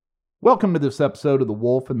Welcome to this episode of The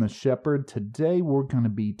Wolf and the Shepherd. Today we're going to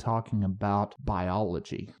be talking about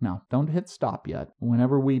biology. Now, don't hit stop yet.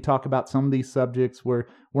 Whenever we talk about some of these subjects, we're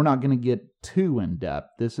not going to get too in-depth.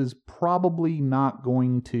 This is probably not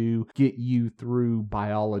going to get you through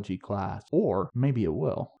biology class, or maybe it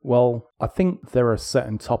will. Well, I think there are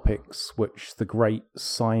certain topics which the great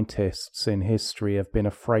scientists in history have been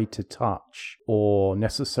afraid to touch, or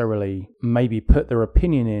necessarily maybe put their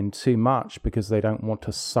opinion in too much because they don't want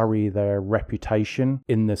to sully their reputation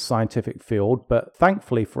in the scientific field. But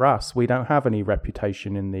thankfully for us, we don't have any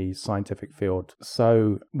reputation in the scientific field.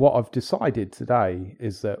 So what I've decided today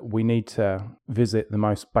is that we need to visit the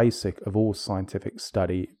most basic of all scientific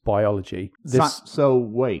study, biology. So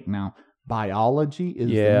wait, now, biology is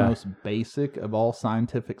the most basic of all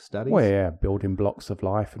scientific studies? Well, yeah, building blocks of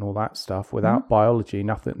life and all that stuff. Without biology,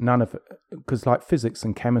 none of it, because like physics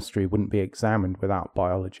and chemistry wouldn't be examined without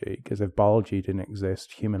biology, because if biology didn't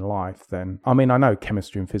exist, human life, then, I mean, I know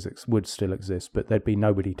chemistry and physics would still exist, but there'd be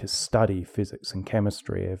nobody to study physics and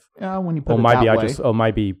chemistry if... Yeah, when you put it that way. Or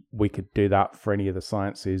maybe we could do that for any of the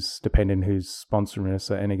sciences, depending who's sponsoring us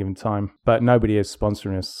at any given time. But nobody is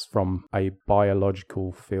sponsoring us from a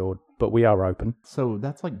biological field. But we are open. So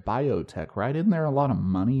that's like biotech, right? Isn't there a lot of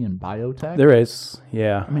money in biotech? There is,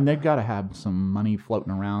 yeah. I mean, they've got to have some money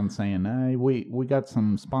floating around saying, hey, we got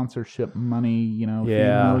some sponsorship money, a few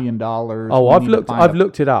 $1 million. Oh, I've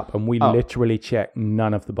looked it up, and we literally check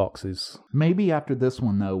none of the boxes. Maybe after this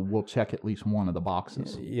one, though, we'll check at least one of the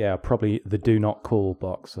boxes. Yeah, probably the do not call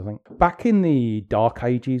box, I think. Back in the dark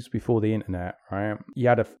ages before the internet, right, you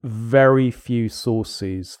had a very few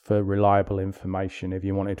sources for reliable information if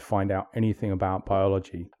you wanted to find out anything about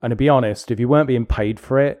biology. And to be honest, if you weren't being paid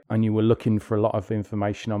for it and you were looking for a lot of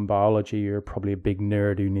information on biology, you're probably a big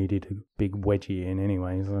nerd who needed a big wedgie in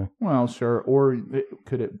anyway. So. Well, sure. Or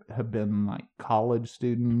could it have been like college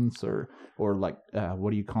students or like,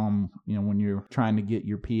 what do you call them, when you're trying to get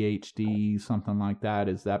your PhD, something like that?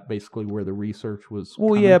 Is that basically where the research was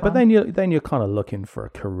coming from? But then you're kind of looking for a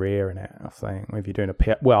career in it, I think. If you're doing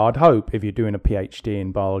I'd hope if you're doing a PhD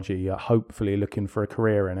in biology, you're hopefully looking for a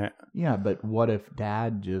career in it. Yeah, but what if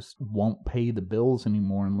dad just won't pay the bills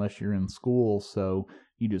anymore unless you're in school, so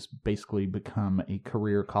you just basically become a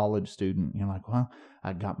career college student? You're like, well,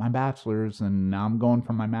 I got my bachelor's, and now I'm going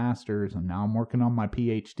for my master's, and now I'm working on my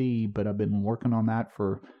PhD, but I've been working on that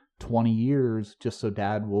for 20 years just so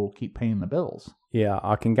dad will keep paying the bills. Yeah,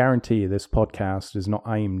 I can guarantee you this podcast is not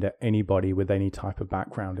aimed at anybody with any type of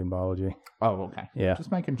background in biology. Oh, okay. Yeah.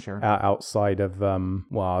 Just making sure. Outside of, I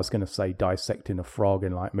was going to say dissecting a frog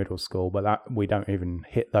in like middle school, but that we don't even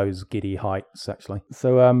hit those giddy heights, actually.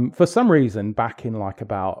 So for some reason, back in like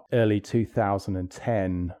about early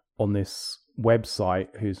 2010 on this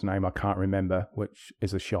website, whose name I can't remember, which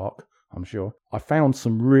is a shock, I'm sure, I found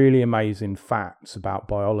some really amazing facts about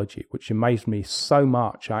biology, which amazed me so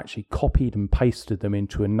much. I actually copied and pasted them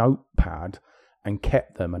into a notepad and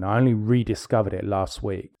kept them, and I only rediscovered it last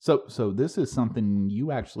week. So this is something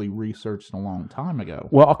you actually researched a long time ago.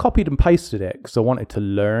 Well, I copied and pasted it because I wanted to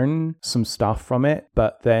learn some stuff from it,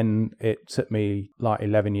 but then it took me like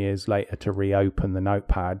 11 years later to reopen the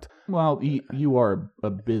notepad. Well, you are a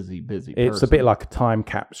busy person. It's a bit like a time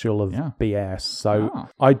capsule of BS. So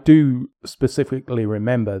I do specifically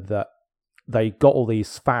remember that they got all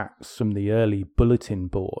these facts from the early bulletin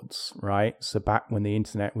boards, right? So back when the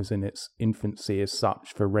internet was in its infancy as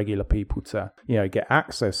such for regular people to, get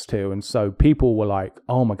access to. And so people were like,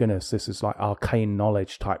 oh my goodness, this is like arcane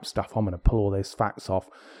knowledge type stuff. I'm going to pull all these facts off.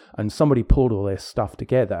 And somebody pulled all this stuff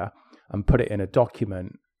together and put it in a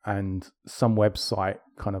document, and some website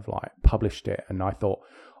kind of like published it. And I thought,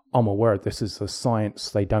 oh my word, this is the science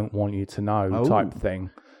they don't want you to know type thing.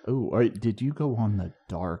 Oh, did you go on the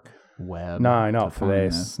dark web? No, not for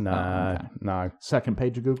this. No, okay. No. Second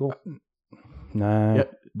page of Google? No. Yeah,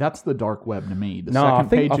 that's the dark web to me. I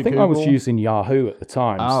think I was using Yahoo at the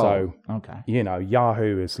time. Oh, okay.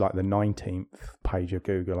 Yahoo is like the 19th page of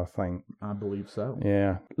Google, I think. I believe so.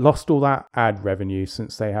 Yeah. Lost all that ad revenue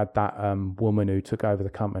since they had that woman who took over the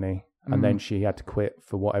company, and then she had to quit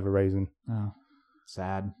for whatever reason. Oh,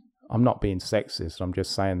 sad. I'm not being sexist. I'm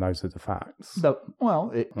just saying those are the facts.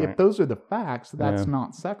 If those are the facts, that's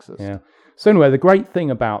not sexist. Yeah. So anyway, the great thing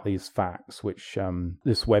about these facts, which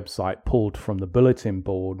this website pulled from the bulletin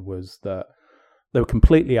board, was that they were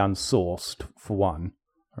completely unsourced, for one,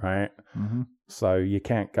 right? Mm-hmm. So you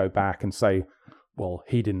can't go back and say, well,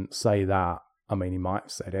 he didn't say that. I mean, he might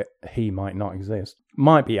have said it. He might not exist.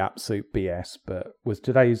 Might be absolute BS, but with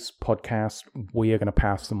today's podcast, we are going to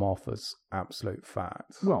pass them off as absolute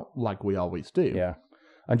facts. Well, like we always do. Yeah.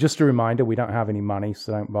 And just a reminder, we don't have any money,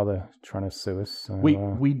 so don't bother trying to sue us. So,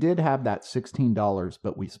 we did have that $16,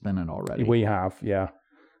 but we spent it already. We have, yeah.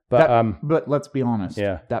 But let's be honest.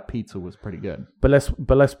 Yeah. That pizza was pretty good. But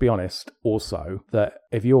let's be honest also that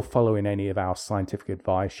if you're following any of our scientific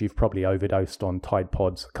advice, you've probably overdosed on Tide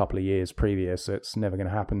Pods a couple of years previous. So it's never going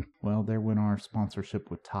to happen. Well, there went our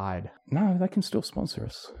sponsorship with Tide. No, they can still sponsor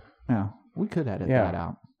us. Yeah, we could edit that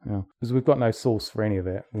out. Yeah, because we've got no source for any of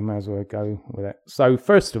it. We may as well go with it. So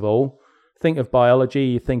first of all, think of biology,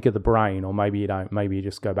 you think of the brain, or maybe you don't. Maybe you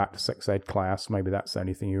just go back to sex ed class. Maybe that's the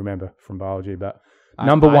only thing you remember from biology. But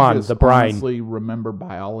number one, the brain. I honestly remember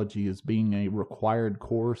biology as being a required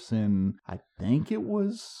course in, I think it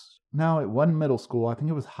was, no, it wasn't middle school. I think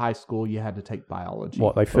it was high school. You had to take biology.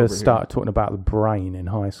 What, they first started talking about the brain in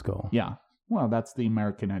high school? Yeah. Well, that's the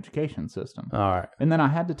American education system. All right. And then I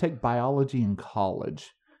had to take biology in college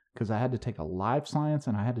because I had to take a life science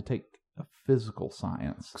and I had to take a physical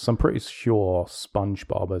science. So I'm pretty sure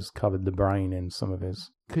SpongeBob has covered the brain in some of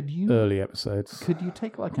his early episodes. Could you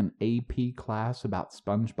take like an AP class about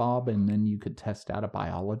SpongeBob and then you could test out a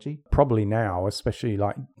biology? Probably now, especially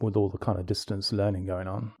like with all the kind of distance learning going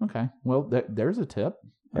on. Okay. Well, there's a tip.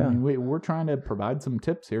 Yeah. I mean, we're trying to provide some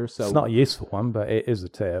tips here. So it's not a useful one, but it is a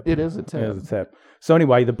tip. It is a tip. It is a tip. So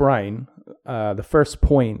anyway, the brain, the first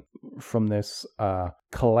point from this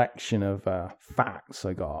collection of facts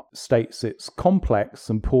I got states it's complex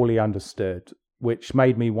and poorly understood, which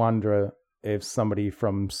made me wonder if somebody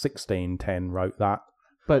from 1610 wrote that.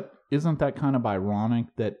 But isn't that kind of ironic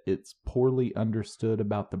that it's poorly understood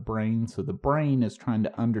about the brain? So the brain is trying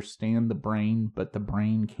to understand the brain, but the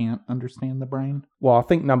brain can't understand the brain? Well, I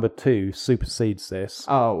think number 2 supersedes this.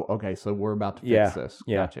 Oh, okay. So we're about to fix this.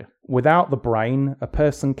 Yeah. Gotcha. Without the brain, a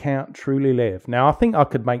person can't truly live. Now, I think I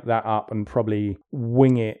could make that up and probably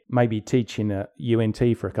wing it, maybe teaching at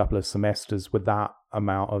UNT for a couple of semesters with that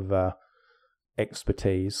amount of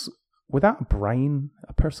expertise. Without a brain,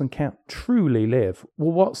 a person can't truly live.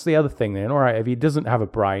 Well, what's the other thing then? All right, if he doesn't have a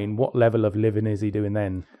brain, what level of living is he doing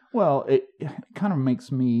then? Well, it kind of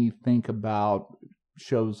makes me think about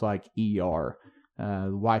shows like ER. The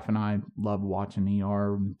wife and I love watching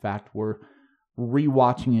ER. In fact, we're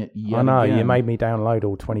rewatching it yet I know, again. You made me download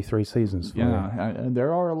all 23 seasons.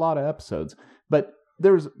 There are a lot of episodes. But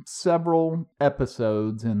there's several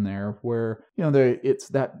episodes in there where, it's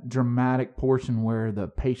that dramatic portion where the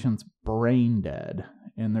patient's brain dead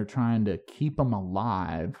and they're trying to keep them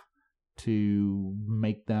alive to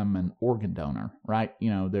make them an organ donor, right?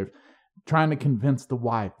 They're trying to convince the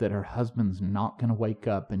wife that her husband's not going to wake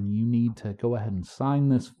up and you need to go ahead and sign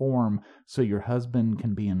this form so your husband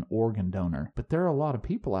can be an organ donor. But there are a lot of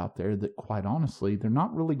people out there that, quite honestly, they're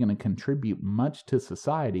not really going to contribute much to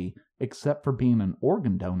society except for being an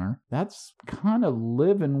organ donor. That's kind of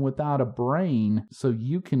living without a brain so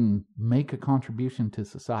you can make a contribution to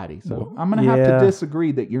society. So I'm going to have to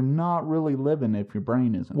disagree that you're not really living if your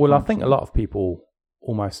brain isn't Well, I think a lot of people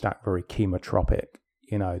almost act very chemotropic.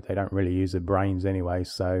 They don't really use their brains anyway,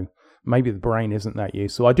 so maybe the brain isn't that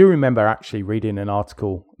useful. I do remember actually reading an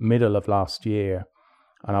article middle of last year,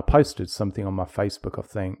 and I posted something on my Facebook, I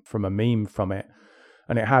think, from a meme from it,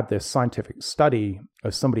 and it had this scientific study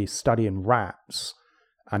of somebody studying rats,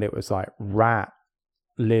 and it was like, rat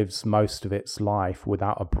lives most of its life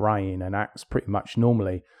without a brain and acts pretty much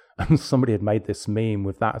normally, and somebody had made this meme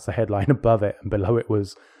with that as a headline above it, and below it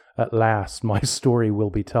was, "At last, my story will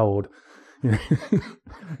be told."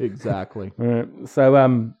 Exactly.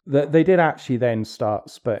 So they did actually then start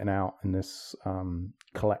spurting out in this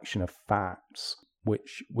collection of facts,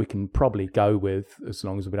 which we can probably go with as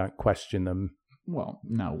long as we don't question them. Well,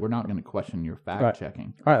 no, we're not going to question your fact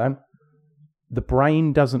checking. All right, then. The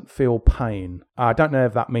brain doesn't feel pain. I don't know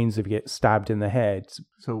if that means if you get stabbed in the head.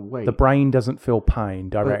 So wait. The brain doesn't feel pain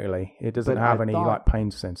directly. It doesn't have any pain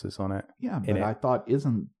sensors on it. Yeah, but I thought,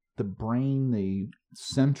 isn't the brain the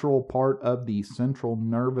central part of the central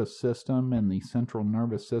nervous system, and the central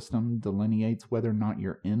nervous system delineates whether or not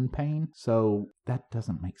you're in pain? So that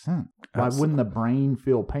doesn't make sense. Why wouldn't the brain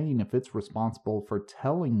feel pain if it's responsible for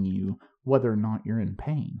telling you whether or not you're in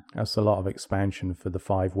pain? That's a lot of expansion for the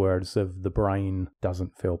 5 words of the brain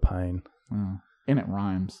doesn't feel pain. And it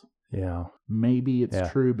rhymes. Yeah. Maybe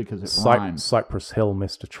it's true because it rhymes. Cypress Hill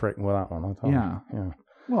missed a trick with that one. Yeah.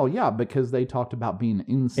 Well, yeah, because they talked about being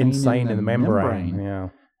insane in the membrane. Yeah.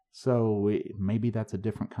 So maybe that's a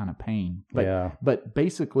different kind of pain. But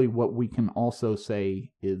basically what we can also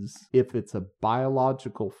say is if it's a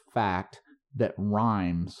biological fact that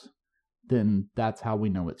rhymes, then that's how we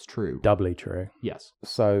know it's true. Doubly true. Yes.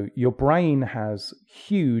 So your brain has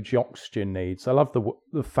huge oxygen needs. I love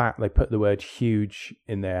the fact they put the word huge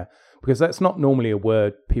in there, because that's not normally a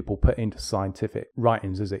word people put into scientific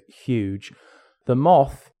writings, is it? Huge. The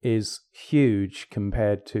moth is huge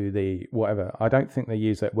compared to the whatever. I don't think they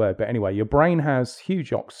use that word. But anyway, your brain has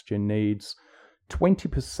huge oxygen needs,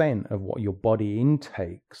 20% of what your body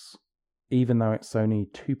intakes, even though it's only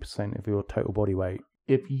 2% of your total body weight.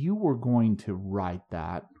 If you were going to write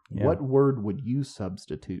that, what word would you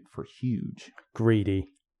substitute for huge? Greedy.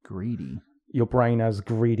 Greedy. Your brain has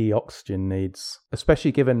greedy oxygen needs,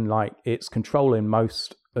 especially given like it's controlling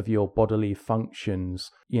most of your bodily functions,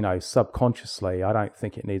 subconsciously. I don't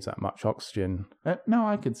think it needs that much oxygen. No,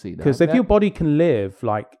 I could see that. Because if your body can live,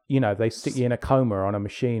 like, they stick you in a coma on a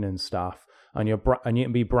machine and stuff, and you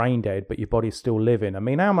can be brain dead, but your body's still living. I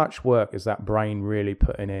mean, how much work is that brain really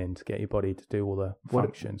putting in to get your body to do all the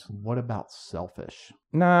functions? What about selfish?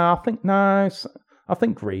 I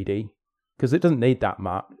think greedy, because it doesn't need that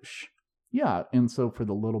much. Yeah, and so for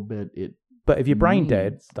the little bit it. But if you're brain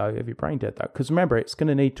dead, though, because remember, it's going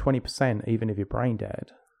to need 20% even if you're brain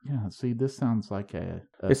dead. Yeah, see, this sounds like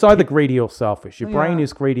it's either greedy or selfish. Your brain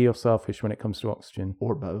is greedy or selfish when it comes to oxygen.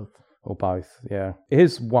 Or both. Or both, yeah.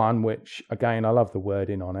 Here's one which, again, I love the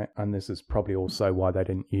wording on it, and this is probably also why they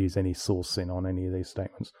didn't use any sourcing on any of these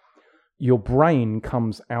statements. Your brain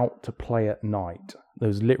comes out to play at night.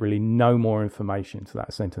 There's literally no more information to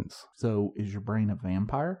that sentence. So is your brain a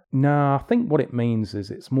vampire? No, I think what it means is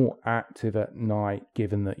it's more active at night,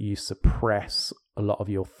 given that you suppress a lot of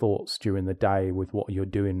your thoughts during the day with what you're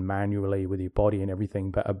doing manually with your body and everything.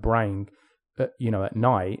 But a brain, at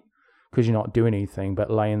night, because you're not doing anything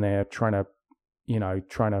but laying there trying to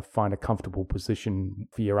find a comfortable position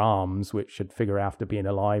for your arms, which should figure after being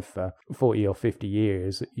alive for 40 or 50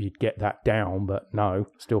 years, you'd get that down, but no,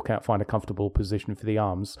 still can't find a comfortable position for the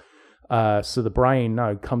arms. So the brain,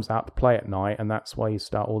 comes out to play at night, and that's why you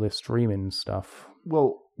start all this streaming stuff.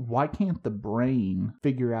 Well, why can't the brain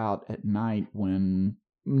figure out at night when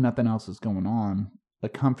nothing else is going on a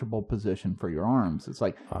comfortable position for your arms? It's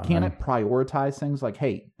like, can it prioritize things like,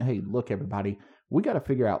 hey, look, everybody, we got to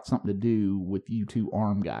figure out something to do with you two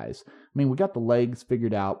arm guys. I mean, we got the legs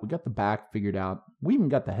figured out. We got the back figured out. We even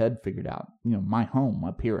got the head figured out. My home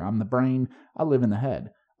up here. I'm the brain. I live in the head.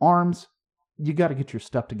 Arms, you got to get your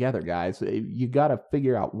stuff together, guys. You got to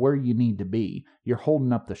figure out where you need to be. You're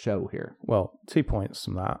holding up the show here. Well, 2 points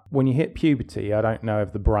from that. When you hit puberty, I don't know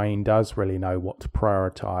if the brain does really know what to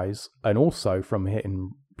prioritize. And also from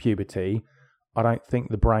hitting puberty, I don't think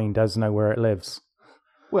the brain does know where it lives.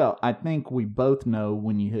 Well, I think we both know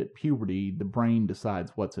when you hit puberty, the brain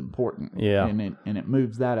decides what's important. Yeah. And it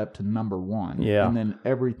moves that up to number one. Yeah. And then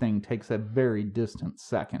everything takes a very distant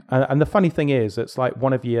second. And the funny thing is, it's like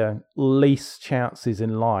one of your least chances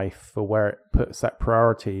in life for where it puts that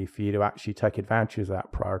priority for you to actually take advantage of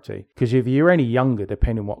that priority. Because if you're any younger,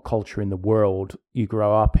 depending on what culture in the world you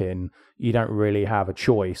grow up in, you don't really have a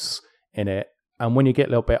choice in it. And when you get a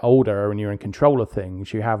little bit older and you're in control of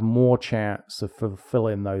things, you have more chance of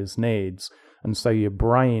fulfilling those needs. And so your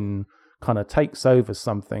brain kind of takes over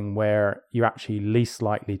something where you're actually least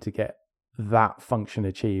likely to get that function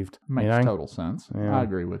achieved. Makes total sense. Yeah. I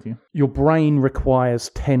agree with you. Your brain requires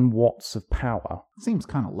 10 watts of power. Seems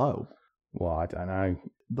kind of low. Well, I don't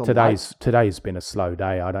know. Today's been a slow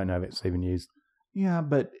day. I don't know if it's even used. Yeah,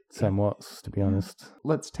 but 10 watts, to be honest.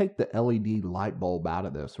 Let's take the LED light bulb out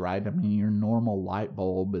of this, right? I mean, your normal light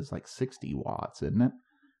bulb is like 60 watts, isn't it?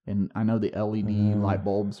 And I know the LED light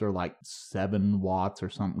bulbs are like 7 watts or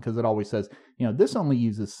something, because it always says, this only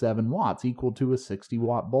uses 7 watts, equal to a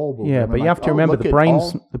 60-watt bulb. Yeah, but you have to remember the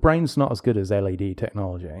brain's not as good as LED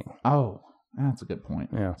technology. Oh, that's a good point.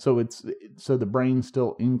 Yeah. So the brain's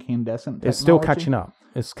still incandescent technology? It's still catching up.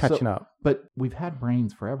 It's catching up. But we've had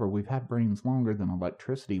brains forever. We've had brains longer than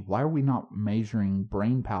electricity. Why are we not measuring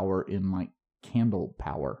brain power in like candle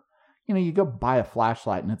power? You go buy a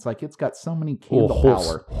flashlight and it's like it's got so many candle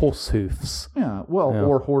power. Horse hoofs. Yeah,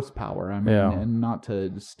 or horsepower. I mean, and not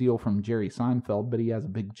to steal from Jerry Seinfeld, but he has a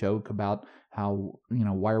big joke about how,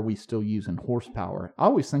 why are we still using horsepower? I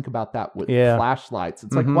always think about that with flashlights.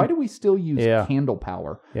 It's like, why do we still use candle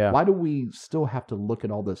power? Yeah. Why do we still have to look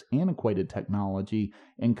at all this antiquated technology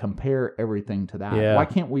and compare everything to that? Yeah. Why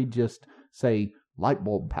can't we just say light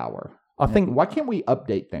bulb power? Why can't we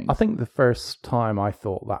update things? I think the first time I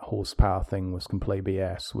thought that horsepower thing was complete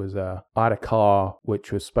BS was I had a car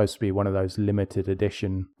which was supposed to be one of those limited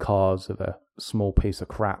edition cars of a small piece of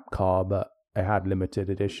crap car, but it had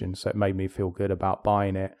limited edition, so it made me feel good about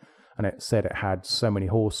buying it. and it said it had so many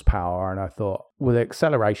horsepower, and I thought, well, the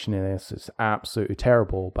acceleration in this is absolutely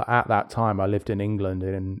terrible. But at that time, I lived in England,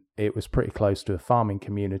 and it was pretty close to a farming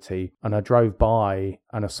community, and I drove by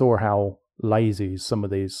and I saw how lazy some of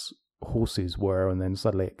these horses were, and then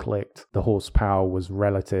suddenly it clicked. The horsepower was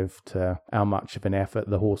relative to how much of an effort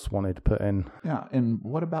the horse wanted to put in. Yeah, and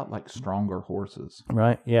what about like stronger horses?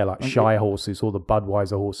 Right, yeah, like Shire horses or the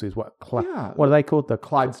Budweiser horses. What are they called? The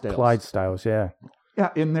Clydesdales. Clydesdales, yeah. Yeah,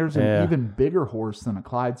 and there's an even bigger horse than a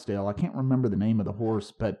Clydesdale. I can't remember the name of the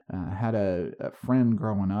horse, but I had a friend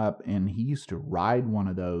growing up, and he used to ride one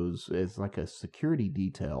of those as like a security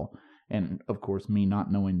detail. And, of course, me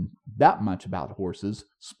not knowing that much about horses,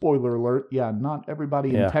 spoiler alert, yeah, not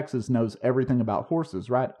everybody in Texas knows everything about horses,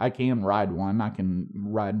 right? I can ride one. I can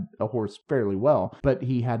ride a horse fairly well. But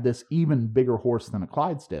he had this even bigger horse than a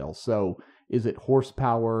Clydesdale. So is it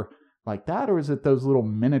horsepower like that, or is it those little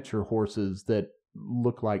miniature horses that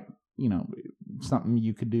look like, you know, something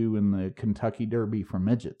you could do in the Kentucky Derby for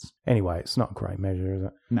midgets? Anyway, it's not a great measure, is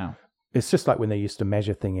it? No. It's just like when they used to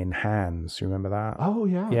measure things in hands. You remember that? Oh,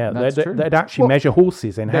 yeah. Yeah, they'd actually measure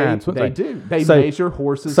horses in hands, wouldn't they? They do. They measure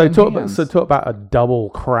horses in hands. So talk about a double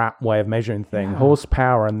crap way of measuring things. Yeah.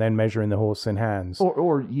 Horsepower and then measuring the horse in hands.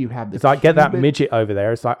 Or you have this... It's like, get that midget over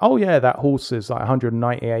there. It's like, oh, yeah, that horse is like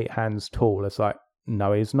 198 hands tall. It's like,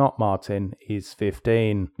 no, he's not, Martin. He's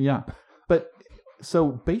 15. Yeah. But...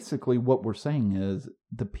 So basically what we're saying is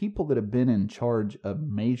the people that have been in charge of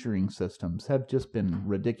measuring systems have just been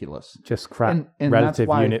ridiculous. Just crap and relative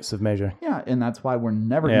units of measure. Yeah, and that's why we're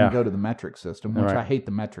never going to go to the metric system, which I hate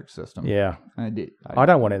the metric system. Yeah. I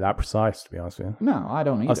don't want it that precise, to be honest with you. No, I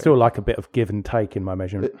don't either. I still like a bit of give and take in my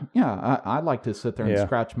measurement. I like to sit there and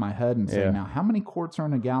scratch my head and say, now, how many quarts are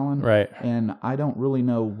in a gallon? Right. And I don't really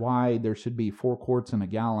know why there should be 4 quarts in a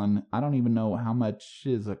gallon. I don't even know how much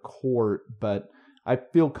is a quart, but... I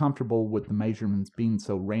feel comfortable with the measurements being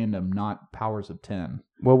so random, not powers of 10.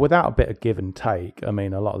 Well, without a bit of give and take, I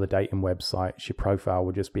mean, a lot of the dating websites, your profile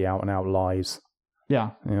would just be out and out lies.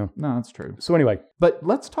 Yeah. No, that's true. So anyway. But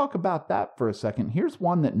let's talk about that for a second. Here's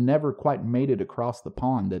one that never quite made it across the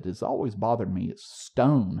pond that has always bothered me. It's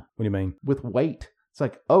stone. What do you mean? With weight. It's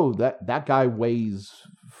like, oh, that guy weighs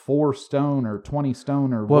 4 stone or 20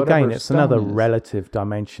 stone or whatever. Well, again, it's another relative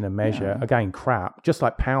dimension of measure. Yeah. Again, crap. Just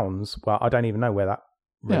like pounds. Well, I don't even know where that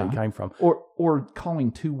really came from. Or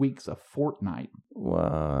calling 2 weeks a fortnight.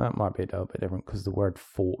 Well, that might be a little bit different because the word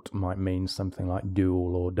fort might mean something like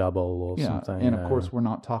dual or double or something. And of course, we're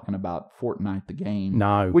not talking about Fortnite the game.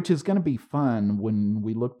 No. Which is going to be fun when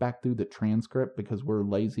we look back through the transcript because we're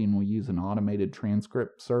lazy and we use an automated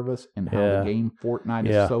transcript service and how the game Fortnite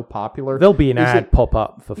is so popular. There'll be an ad pop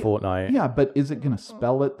up for Fortnite. Yeah, but is it going to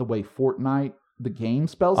spell it the way Fortnite the game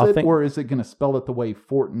spells it, or is it going to spell it the way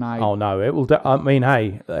Fortnite? Oh no, it will. I mean,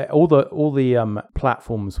 hey, all the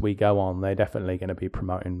platforms we go on, they're definitely going to be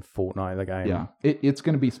promoting Fortnite the game. Yeah, it's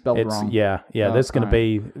going to be spelled wrong. Yeah. There's going to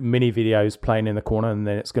be mini videos playing in the corner, and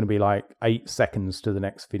then it's going to be like 8 seconds to the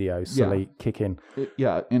next video. Silly kicking.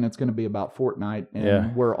 And it's going to be about Fortnite,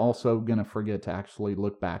 and we're also going to forget to actually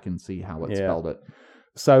look back and see how it spelled it.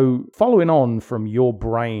 So following on from your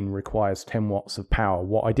brain requires 10 watts of power,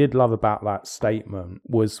 what I did love about that statement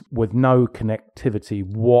was with no connectivity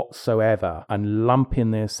whatsoever and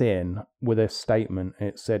lumping this in with a statement,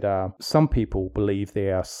 it said, some people believe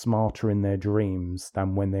they are smarter in their dreams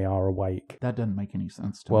than when they are awake. That doesn't make any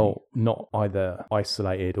sense to me. Well, not either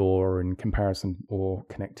isolated or in comparison or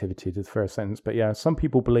connectivity to the first sentence, but some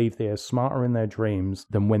people believe they are smarter in their dreams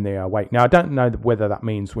than when they are awake. Now, I don't know whether that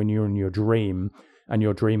means when you're in your dream and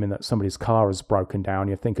you're dreaming that somebody's car has broken down,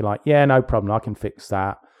 you're thinking like, yeah, no problem, I can fix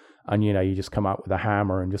that. And, you just come up with a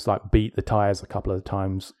hammer and just like beat the tires a couple of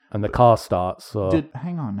times and the car starts. So.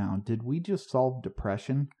 Hang on now. Did we just solve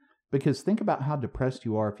depression? Because think about how depressed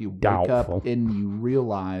you are if you wake up and you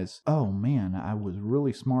realize, oh man, I was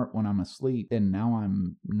really smart when I'm asleep and now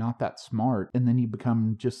I'm not that smart. And then you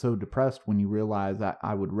become just so depressed when you realize that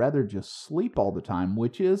I would rather just sleep all the time,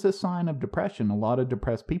 which is a sign of depression. A lot of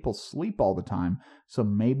depressed people sleep all the time. So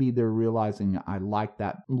maybe they're realizing I like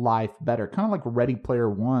that life better. Kind of like Ready Player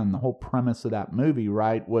One. The whole premise of that movie,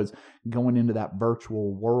 right, was going into that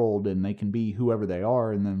virtual world and they can be whoever they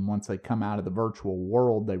are. And then once they come out of the virtual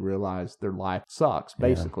world, they realize their life sucks,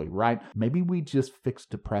 basically, right? Maybe we just fixed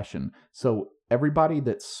depression. So everybody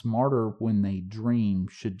that's smarter when they dream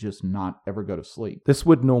should just not ever go to sleep. This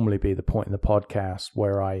would normally be the point in the podcast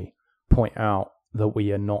where I point out that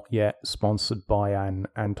we are not yet sponsored by an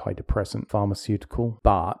antidepressant pharmaceutical,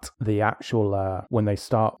 but the actual, when they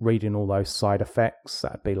start reading all those side effects,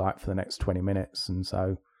 that'd be like for the next 20 minutes. And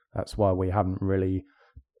so that's why we haven't really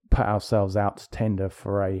put ourselves out to tender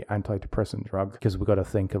for a antidepressant drug because we've got to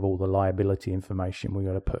think of all the liability information we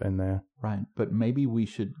got to put in there. Right, but maybe we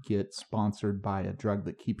should get sponsored by a drug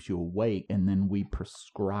that keeps you awake, and then we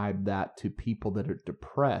prescribe that to people that are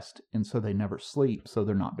depressed, and so they never sleep, so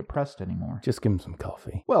they're not depressed anymore. Just give them some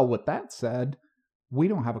coffee. Well, with that said, we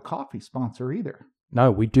don't have a coffee sponsor either. No,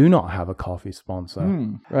 we do not have a coffee sponsor.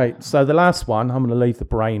 Right, so the last one, I'm going to leave the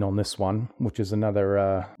brain on this one, which is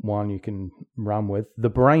another one you can run with. The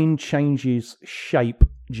brain changes shape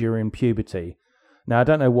during puberty. Now, I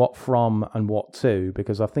don't know what from and what to,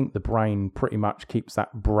 because I think the brain pretty much keeps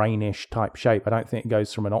that brainish type shape. I don't think it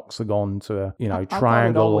goes from an octagon to a triangle. I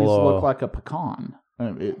thought it always looked like a pecan.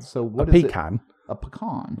 So what is pecan? A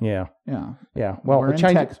pecan. Yeah. Yeah. Well, we're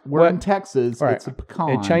in Texas. Right. It's a pecan.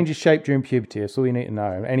 It changes shape during puberty. That's all you need to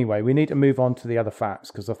know. Anyway, we need to move on to the other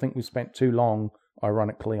facts because I think we spent too long,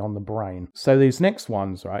 ironically, on the brain. So these next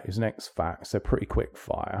ones, right, these next facts, they're pretty quick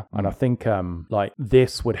fire. And I think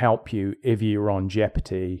this would help you if you were on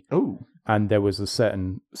Jeopardy. Oh. And there was a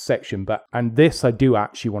certain section. And this I do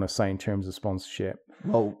actually want to say in terms of sponsorship.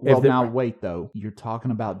 Well, now wait though. You're talking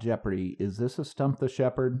about Jeopardy. Is this a Stump the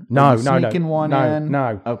Shepherd? No. Sneaking one in?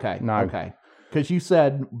 No. Okay. Because you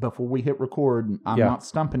said before we hit record, I'm not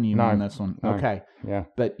stumping you on this one. No. Okay. Yeah.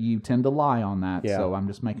 But you tend to lie on that, so I'm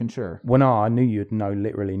just making sure. Well, no, I knew you'd know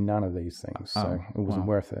literally none of these things, so it wasn't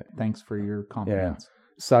worth it. Thanks for your confidence.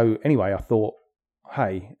 Yeah. So anyway, I thought,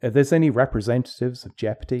 hey, if there's any representatives of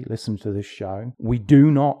Jeopardy listen to this show, we do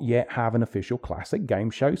not yet have an official classic game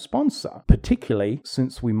show sponsor, particularly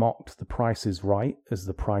since we mocked The Price is Right as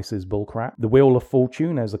The Price is Bullcrap, The Wheel of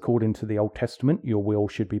Fortune as according to the Old Testament, your will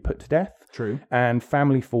should be put to death. True. And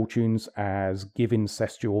Family Fortunes as give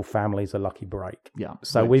incestual families a lucky break. Yeah.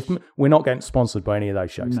 So we're not getting sponsored by any of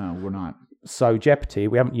those shows. No, we're not. So Jeopardy,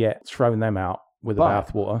 we haven't yet thrown them out with the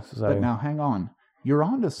bathwater. But now hang on. You're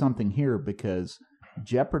onto something here because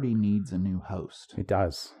Jeopardy needs a new host. It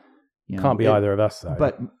does. Can't be either of us, though.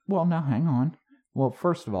 But, now hang on. Well,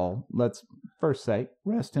 first of all, let's first say,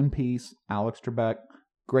 rest in peace, Alex Trebek,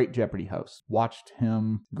 great Jeopardy host. Watched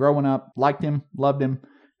him growing up, liked him, loved him.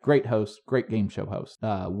 Great host, great game show host.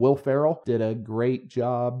 Will Ferrell did a great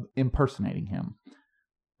job impersonating him.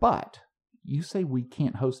 But you say we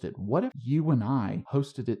can't host it. What if you and I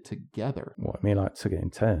hosted it together? What, I mean, like took it in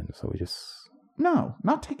turns, so we just... No,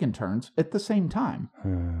 not taking turns at the same time.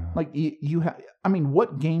 Like you have,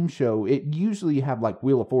 what game show? It usually you have like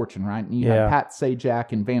Wheel of Fortune, right? And you have Pat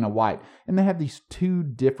Sajak and Vanna White, and they have these two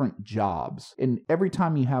different jobs. And every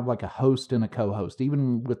time you have like a host and a co-host,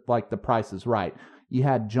 even with like The Price is Right, you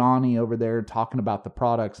had Johnny over there talking about the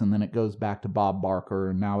products, and then it goes back to Bob Barker,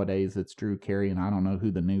 and nowadays it's Drew Carey, and I don't know who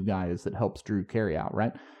the new guy is that helps Drew Carey out,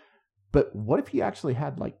 right? But what if you actually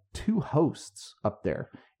had like two hosts up there,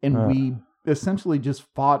 and we essentially just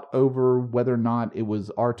fought over whether or not it was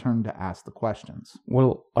our turn to ask the questions?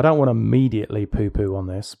 Well, I don't want to immediately poo-poo on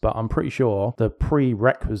this, but I'm pretty sure the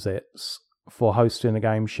prerequisites for hosting a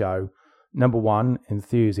game show, number one,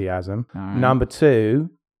 enthusiasm. Right. Number two,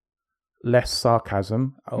 less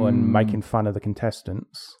sarcasm and making fun of the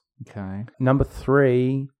contestants. Okay. Number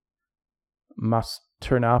three, must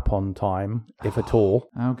turn up on time, if at all.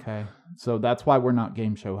 Okay. So that's why we're not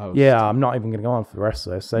game show hosts. Yeah, I'm not even going to go on for the rest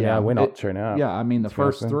of this. So we're not turning up. Yeah, the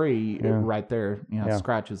first three right there,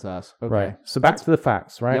 scratches us. Okay. Right. So back to the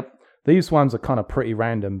facts, right? Yep. These ones are kind of pretty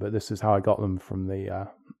random, but this is how I got them from the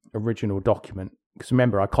original document. Because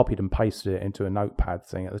remember, I copied and pasted it into a notepad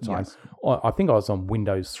thing at the time. Yes. I think I was on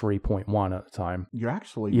Windows 3.1 at the time. You're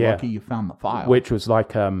actually lucky you found the file. Which was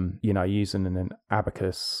like, using an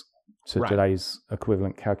abacus to today's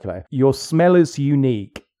equivalent calculator. Your smell is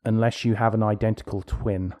unique unless you have an identical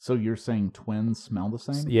twin. So you're saying twins smell the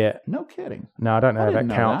same? Yeah. No kidding. No, I don't know if that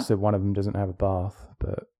counts if one of them doesn't have a bath.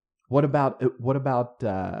 But what about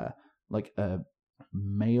like a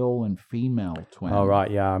male and female twin? Oh right,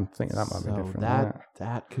 yeah, I'm thinking that might be different.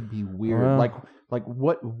 That could be weird. Like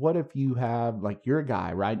what if you have, like, you're a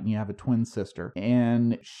guy, right, and you have a twin sister,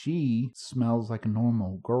 and she smells like a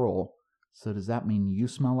normal girl. So does that mean you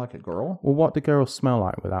smell like a girl? Well, what do girls smell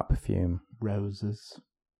like without perfume? Roses.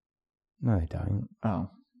 No, they don't. Oh,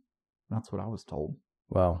 that's what I was told.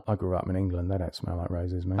 Well, I grew up in England. They don't smell like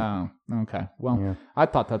roses, mate. Oh, okay. Well, I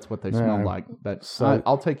thought that's what they smelled like, but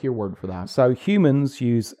I'll take your word for that. So humans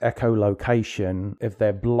use echolocation if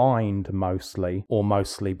they're blind mostly, or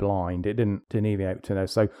mostly blind. It didn't even to know.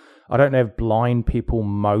 So I don't know if blind people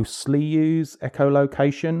mostly use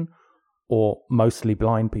echolocation or mostly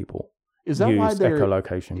blind people. Is that why they're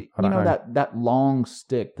echolocation? I don't know. that long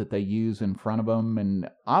stick that they use in front of them, and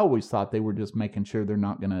I always thought they were just making sure they're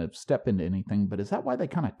not going to step into anything. But is that why they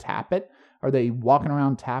kind of tap it? Are they walking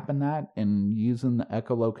around tapping that and using the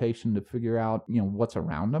echolocation to figure out what's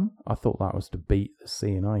around them? I thought that was to beat the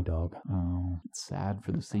seeing-eye dog. Oh, it's sad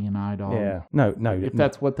for the seeing-eye dog. Yeah, no. If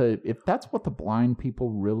that's what the blind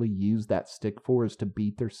people really use that stick for, is to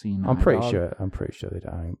beat their seeing-eye dog. I'm pretty sure they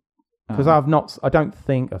don't. Because I don't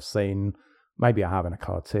think I've seen, maybe I have in a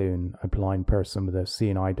cartoon, a blind person with a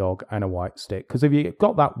seeing eye dog and a white stick. Because if you've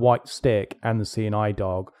got that white stick and the seeing eye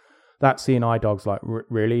dog, that seeing eye dog's like,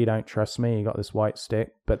 really, you don't trust me? You got this white stick?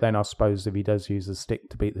 But then I suppose if he does use a stick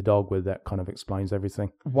to beat the dog with, that kind of explains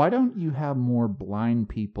everything. Why don't you have more blind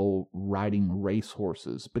people riding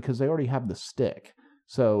racehorses? Because they already have the stick.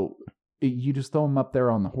 So you just throw them up there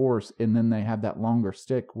on the horse, and then they have that longer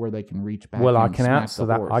stick where they can reach back. Well, I can answer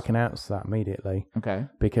that. I can answer that immediately. Okay.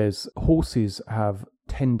 Because horses have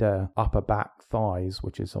tender upper back thighs,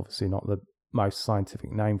 which is obviously not the most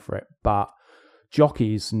scientific name for it, but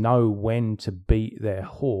jockeys know when to beat their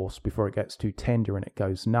horse before it gets too tender and it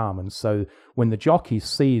goes numb. And so when the jockey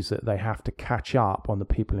sees that they have to catch up on the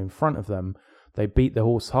people in front of them, they beat the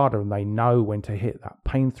horse harder, and they know when to hit that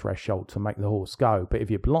pain threshold to make the horse go. But if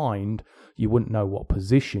you're blind, you wouldn't know what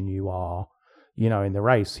position you are, in the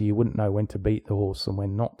race. So you wouldn't know when to beat the horse and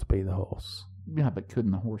when not to beat the horse. Yeah, but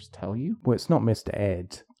couldn't the horse tell you? Well, it's not Mr.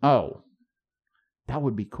 Ed. Oh. That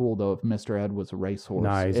would be cool, though, if Mr. Ed was a racehorse.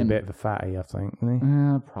 No, he's a bit of a fatty, I think, isn't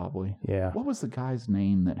he? Probably. Yeah. What was the guy's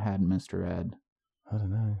name that had Mr. Ed? I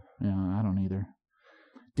don't know. Yeah, I don't either.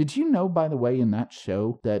 Did you know, by the way, in that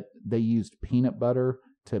show that they used peanut butter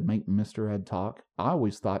to make Mr. Ed talk? I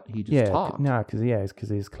always thought he just talked. No, because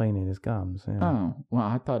he's cleaning his gums. Yeah. Oh, well,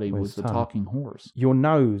 I thought he was a talking horse. Your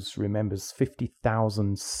nose remembers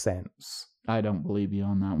 50,000 cents. I don't believe you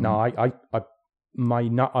on that one.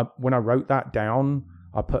 No, when I wrote that down,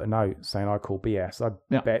 I put a note saying I call BS. I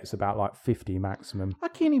bet it's about like 50 maximum. I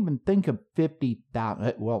can't even think of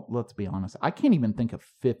 50,000. Well, let's be honest. I can't even think of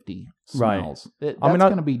 50 smells. Right. That's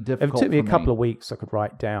going to be difficult. If it took me a couple of weeks, I could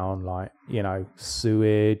write down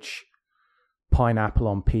sewage, pineapple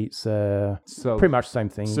on pizza. So pretty much the same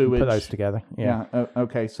thing. Sewage, you put those together. Yeah.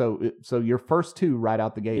 Okay. So your first two right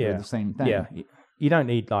out the gate are the same thing. Yeah. You don't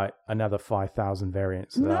need another 5,000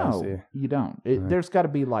 variants of those. No, you don't. There's got to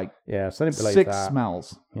be so I didn't believe 6 that.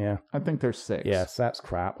 smells. Yeah. I think there's 6. Yes, that's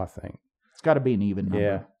crap, I think. It's got to be an even number.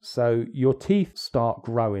 Yeah. So your teeth start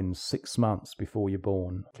growing 6 months before you're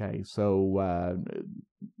born. Okay, so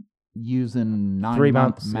using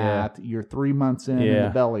 9-month math, you're 3 months in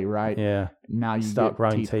the belly, right? Yeah. Now you start get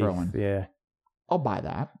growing teeth growing. Yeah. I'll buy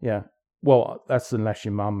that. Yeah. Well, that's unless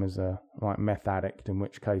your mum is a meth addict, in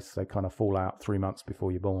which case they kind of fall out 3 months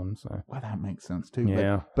before you're born. So. Well, that makes sense too.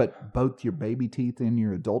 Yeah. But both your baby teeth and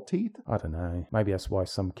your adult teeth? I don't know. Maybe that's why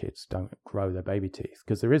some kids don't grow their baby teeth,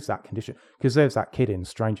 because there is that condition. Because there's that kid in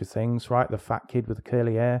Stranger Things, right? The fat kid with the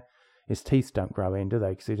curly hair. His teeth don't grow in, do they?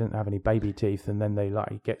 Because he doesn't have any baby teeth, and then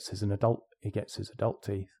he gets his adult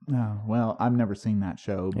teeth. Oh, well, I've never seen that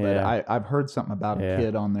show, but I've heard something about a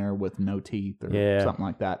kid on there with no teeth or something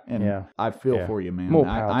like that, and I feel for you, man.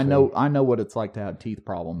 I know what it's like to have teeth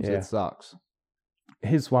problems. It sucks.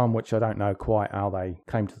 Here's one which I don't know quite how they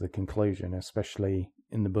came to the conclusion, especially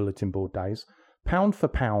in the bulletin board days. Pound for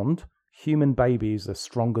pound, human babies are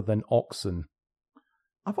stronger than oxen.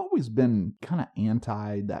 I've always been kind of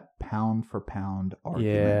anti that pound for pound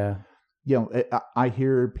argument. Yeah. I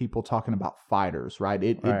hear people talking about fighters, right?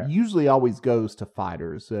 It usually always goes to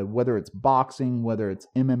fighters, whether it's boxing, whether it's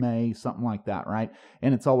MMA, something like that, right?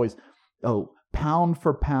 And it's always, pound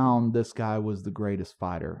for pound, this guy was the greatest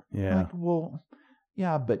fighter. Yeah. Like, well,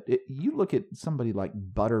 yeah, but you look at somebody like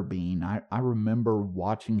Butterbean. I remember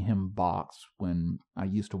watching him box when I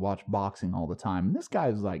used to watch boxing all the time. And this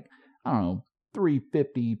guy's like, I don't know,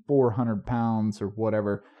 350, 400 pounds or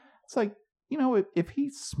whatever. It's like, if he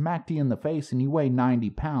smacked you in the face and you weigh 90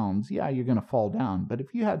 pounds, you're going to fall down. But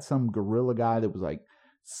if you had some gorilla guy that was like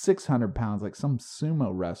 600 pounds, like some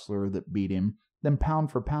sumo wrestler that beat him, then pound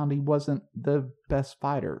for pound, he wasn't the best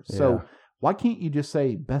fighter. Yeah. So why can't you just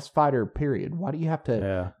say best fighter, period? Why do you have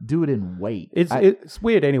to do it in weight? It's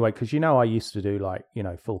weird anyway, because, I used to do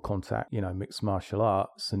full contact, mixed martial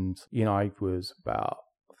arts. And, I was about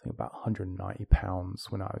 190 pounds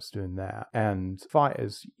when I was doing that. And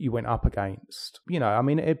fighters you went up against,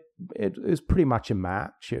 it was pretty much a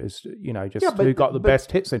match. It was, who got the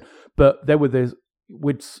best hits in. But there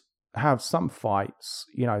we'd have some fights,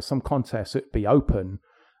 some contests, it'd be open.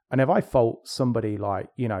 And if I fought somebody like,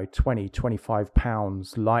 20, 25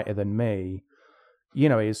 pounds lighter than me,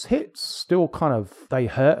 his hits still kind of, they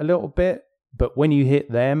hurt a little bit, but when you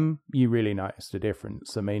hit them, you really notice the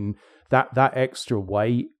difference. I mean, that extra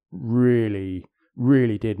weight really,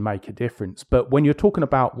 really did make a difference. But when you're talking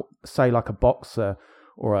about, say, like a boxer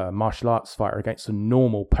or a martial arts fighter against a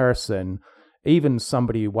normal person, even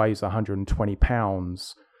somebody who weighs 120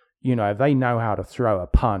 pounds, if they know how to throw a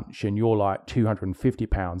punch and you're like 250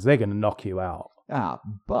 pounds, they're going to knock you out.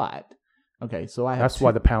 But... Okay, so That's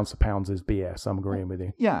why the pounds to pounds is BS. I'm agreeing with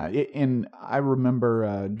you. Yeah, and I remember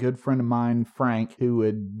a good friend of mine, Frank, who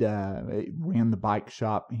had ran the bike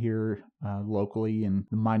shop here locally in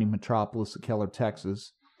the mighty metropolis of Keller,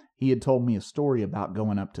 Texas. He had told me a story about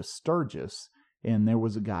going up to Sturgis, and there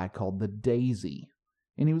was a guy called the Daisy,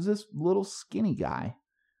 and he was this little skinny guy.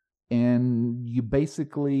 And you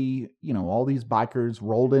basically, all these bikers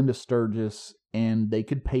rolled into Sturgis, and they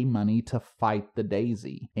could pay money to fight the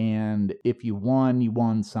Daisy. And if you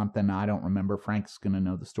won something. I don't remember. Frank's going to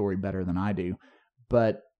know the story better than I do.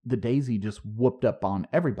 But the Daisy just whooped up on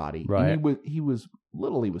everybody. Right. And he was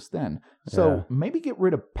little, he was thin. So maybe get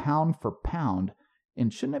rid of pound for pound.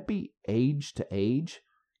 And shouldn't it be age to age?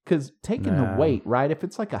 Because taking the weight, right? If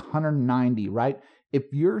it's like 190, right? If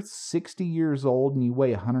you're 60 years old and you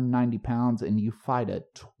weigh 190 pounds and you fight a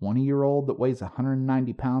 20-year-old that weighs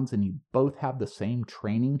 190 pounds and you both have the same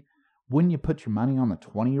training, wouldn't you put your money on the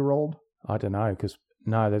 20-year-old? I don't know, because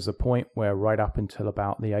there's a point where right up until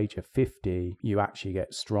about the age of 50, you actually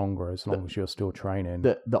get stronger as long as you're still training.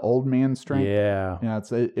 The old man strength? Yeah.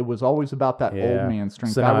 It was always about that old man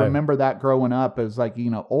strength. So I remember that growing up. It was like,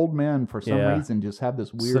 old men for some reason just have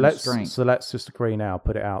this weird strength. So let's just agree now,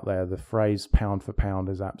 put it out there. The phrase pound for pound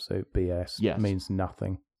is absolute BS. Yes. It means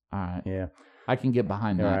nothing. All right. Yeah. I can get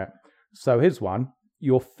behind that. Right. So here's one.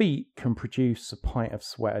 Your feet can produce a pint of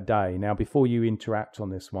sweat a day. Now, before you interact on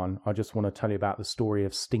this one, I just want to tell you about the story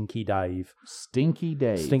of Stinky Dave. Stinky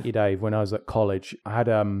Dave. Stinky Dave, when I was at college, I had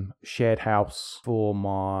a shared house for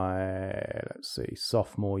my,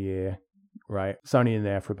 sophomore year, right? It's only in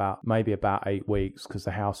there for maybe about 8 weeks because the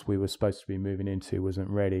house we were supposed to be moving into wasn't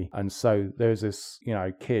ready. And so there was this,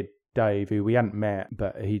 kid, Dave, who we hadn't met,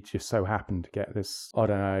 but he just so happened to get this,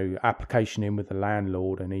 application in with the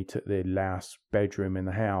landlord, and he took the last bedroom in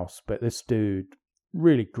the house. But this dude,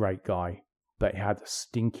 really great guy, but he had the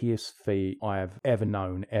stinkiest feet I have ever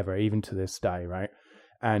known, even to this day, right?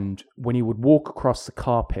 And when he would walk across the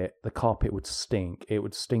carpet would stink. It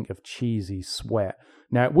would stink of cheesy sweat.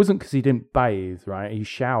 Now, it wasn't because he didn't bathe, right? He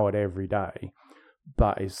showered every day,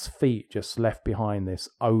 but his feet just left behind this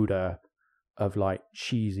odor of like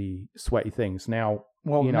cheesy, sweaty things. Now,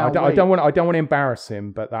 I don't want to embarrass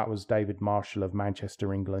him, but that was David Marshall of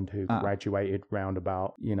Manchester, England, who graduated round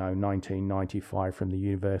about 1995 from the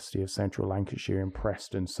University of Central Lancashire in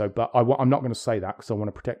Preston. So, but I'm not going to say that because I want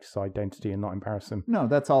to protect his identity and not embarrass him. No,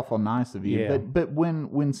 that's awful nice of you. Yeah. But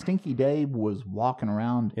when Stinky Dave was walking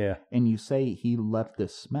around, and you say he left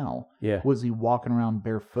this smell, was he walking around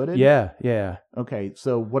barefooted? Yeah. Okay,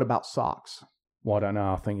 so what about socks? Well, I don't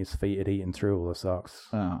know. I think his feet had eaten through all the socks.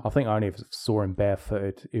 Oh. I think I only saw him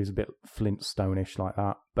barefooted. He was a bit Flintstone-ish like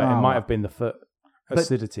that. But it might have been the foot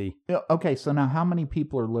acidity. Okay, so now how many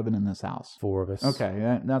people are living in this house? 4 of us.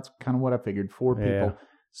 Okay, that's kind of what I figured. 4 people. Yeah.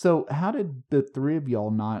 So how did the 3 of y'all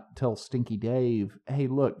not tell Stinky Dave, hey,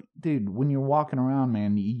 look, dude, when you're walking around,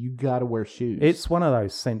 man, you got to wear shoes? It's one of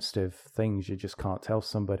those sensitive things you just can't tell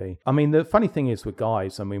somebody. I mean, the funny thing is with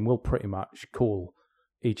guys, we'll pretty much call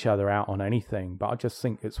each other out on anything, but I just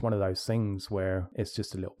think it's one of those things where it's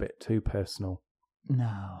just a little bit too personal.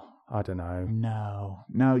 No. I don't know.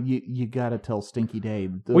 No, you got to tell Stinky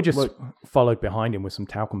Dave. We just followed behind him with some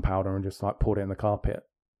talcum powder and just poured it in the carpet.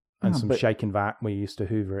 And some shaken vac. We used to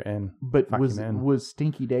hoover it in. But was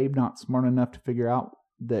Stinky Dave not smart enough to figure out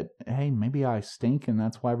that, hey, maybe I stink and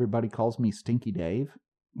that's why everybody calls me Stinky Dave?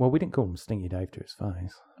 Well, we didn't call him Stinky Dave to his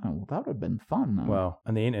face. Oh, well, that would have been fun, though. Well,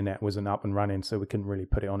 and the internet wasn't up and running, so we couldn't really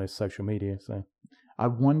put it on his social media. So I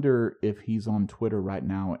wonder if he's on Twitter right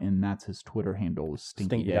now, and that's his Twitter handle is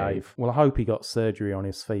Stinky Dave. Well, I hope he got surgery on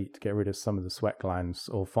his feet to get rid of some of the sweat glands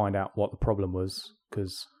or find out what the problem was,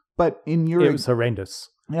 because it was horrendous.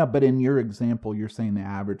 Yeah, but in your example, you're saying the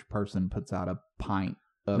average person puts out a pint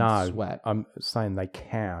of sweat. I'm saying they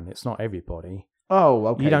can. It's not everybody. Oh,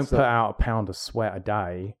 okay. You don't put out a pound of sweat a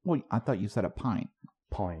day. Well, I thought you said a pint.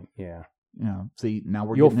 Pint, yeah. See, now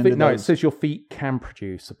we're getting into those. It says your feet can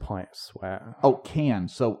produce a pint of sweat. Oh, can.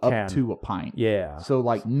 So up to a pint. Yeah. So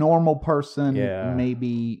like normal person,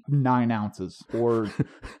 maybe 9 ounces or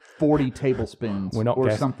 40 tablespoons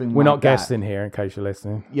something We're like not guessing here, in case you're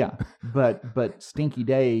listening. Yeah, but Stinky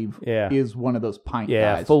Dave is one of those pint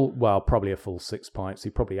guys. Probably a full 6 pints.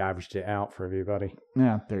 He probably averaged it out for everybody.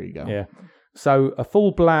 Yeah, there you go. Yeah. So a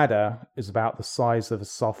full bladder is about the size of a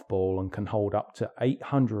softball and can hold up to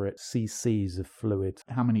 800 cc's of fluid.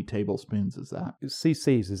 How many tablespoons is that?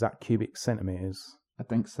 Cc's, is that cubic centimeters? I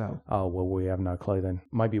think so. Oh, well, we have no clue then.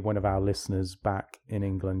 Maybe one of our listeners back in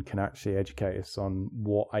England can actually educate us on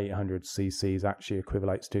what 800 cc's actually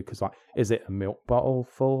equivalates to. Because, is it a milk bottle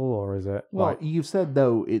full or is it... Well, you said,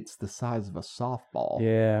 though, it's the size of a softball.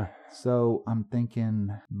 Yeah. So I'm thinking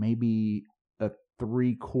maybe a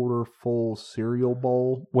 3/4 full cereal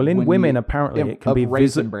bowl. Well, in women, apparently, it can be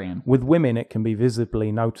Raisin Bran. With women, it can be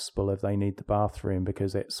visibly noticeable if they need the bathroom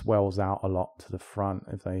because it swells out a lot to the front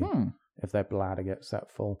if their bladder gets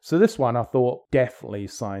that full. So this one, I thought definitely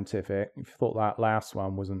scientific. If you thought that last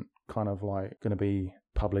one wasn't kind of like going to be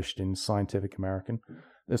published in Scientific American,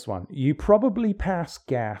 this one, you probably pass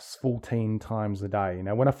gas 14 times a day.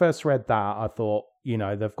 Now, when I first read that, I thought,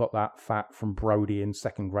 they've got that fact from Brody in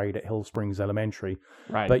 2nd grade at Hill Springs Elementary.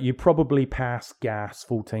 Right. But you probably pass gas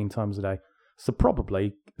 14 times a day. So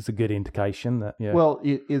probably is a good indication that, yeah. Well,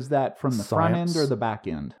 is that from the front end or the back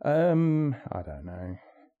end? I don't know.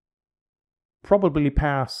 Probably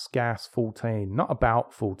pass gas 14, not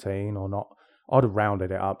about 14 or not. I'd have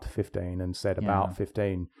rounded it up to 15 and said about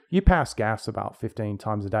 15. You pass gas about 15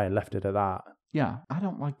 times a day and left it at that. Yeah, I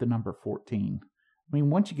don't like the number 14. I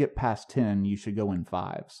mean, once you get past 10, you should go in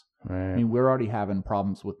 5s. Right. I mean, we're already having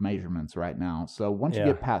problems with measurements right now. So once you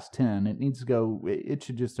get past 10, it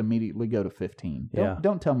should just immediately go to 15.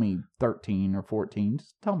 Don't tell me 13 or 14.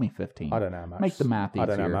 Just tell me 15. I don't know how much. Make the math easier. I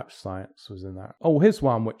don't know how much science was in that. Oh, here's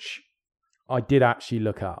one which I did actually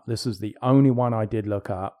look up. This is the only one I did look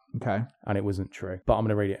up. Okay. And it wasn't true. But I'm going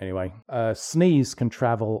to read it anyway. Sneeze can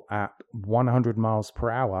travel at 100 miles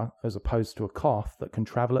per hour as opposed to a cough that can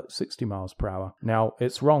travel at 60 miles per hour. Now,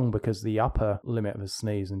 it's wrong because the upper limit of a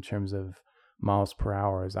sneeze in terms of miles per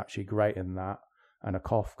hour is actually greater than that. And a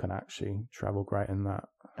cough can actually travel greater than that.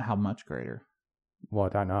 How much greater? Well, I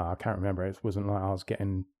don't know. I can't remember. It wasn't like I was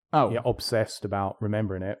getting obsessed about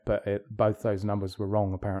remembering it. But both those numbers were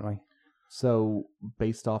wrong, apparently. So,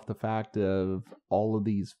 based off the fact of all of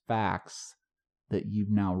these facts that you've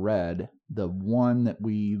now read, the one that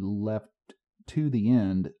we left to the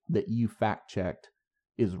end that you fact-checked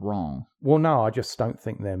is wrong. Well, no, I just don't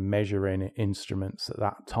think they're measuring instruments at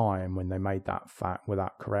that time when they made that fact were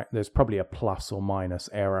that correct. There's probably a plus or minus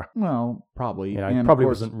error. Well, probably. It probably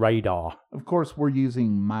wasn't radar. Of course, we're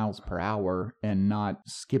using miles per hour and not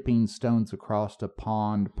skipping stones across a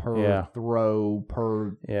pond per throw,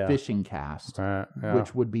 per fishing cast,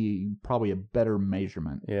 which would be probably a better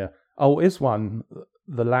measurement. Yeah. Oh, is one...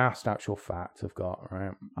 The last actual fact I've got,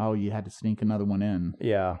 right? Oh, you had to sneak another one in.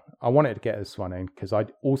 Yeah. I wanted to get this one in because I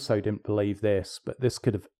also didn't believe this, but this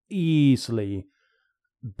could have easily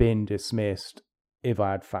been dismissed if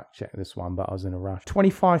I had fact-checked this one, but I was in a rush.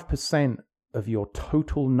 25% of your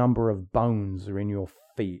total number of bones are in your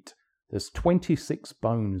feet. There's 26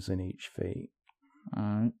 bones in each feet. All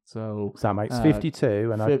right, so that makes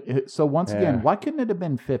 52. So once again, why couldn't it have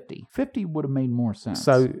been 50? 50 would have made more sense.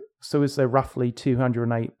 So is there roughly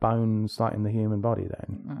 208 bones like in the human body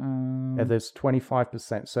then? If there's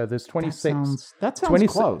 25%, so there's 26. That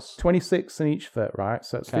sounds close. 26 in each foot, right?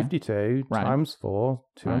 So it's 52 times 4,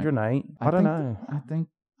 208. Right. I don't know.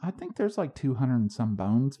 I think there's like 200 and some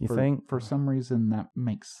bones. You think? For some reason that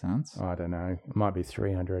makes sense. I don't know. It might be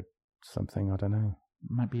 300 something. I don't know.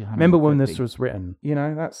 Might be 150. Remember when this was written?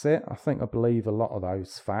 That's it. I think I believe a lot of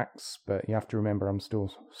those facts, but you have to remember I'm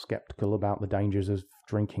still skeptical about the dangers of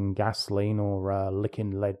drinking gasoline or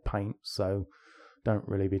licking lead paint, so don't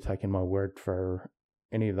really be taking my word for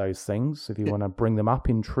any of those things. If you want to bring them up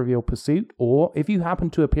in Trivial Pursuit, or if you happen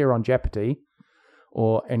to appear on Jeopardy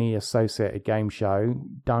or any associated game show,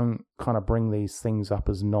 don't kind of bring these things up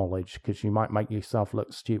as knowledge because you might make yourself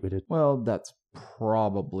look stupid. Well, that's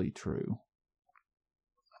probably true.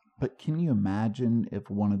 But can you imagine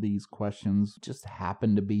if one of these questions just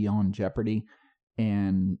happened to be on Jeopardy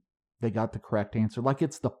and they got the correct answer? Like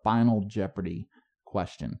it's the Final Jeopardy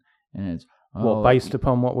question. And it's... based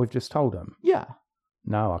upon what we've just told them? Yeah.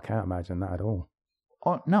 No, I can't imagine that at all.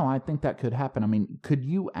 Oh, no, I think that could happen. I mean, could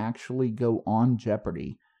you actually go on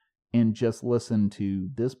Jeopardy and just listen to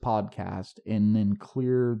this podcast and then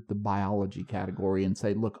clear the biology category and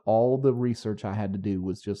say, look, all the research I had to do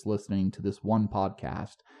was just listening to this one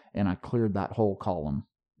podcast and I cleared that whole column?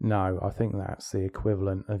 No, I think that's the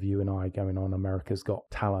equivalent of you and I going on America's Got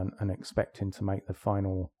Talent and expecting to make the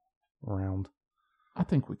final round. I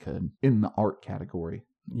think we could in the art category.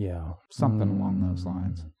 Yeah. Something along those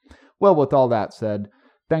lines. Well, with all that said,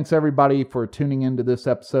 thanks everybody for tuning into this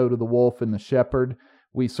episode of The Wolf and the Shepherd.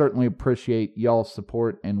 We certainly appreciate y'all's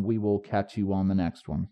support, and we will catch you on the next one.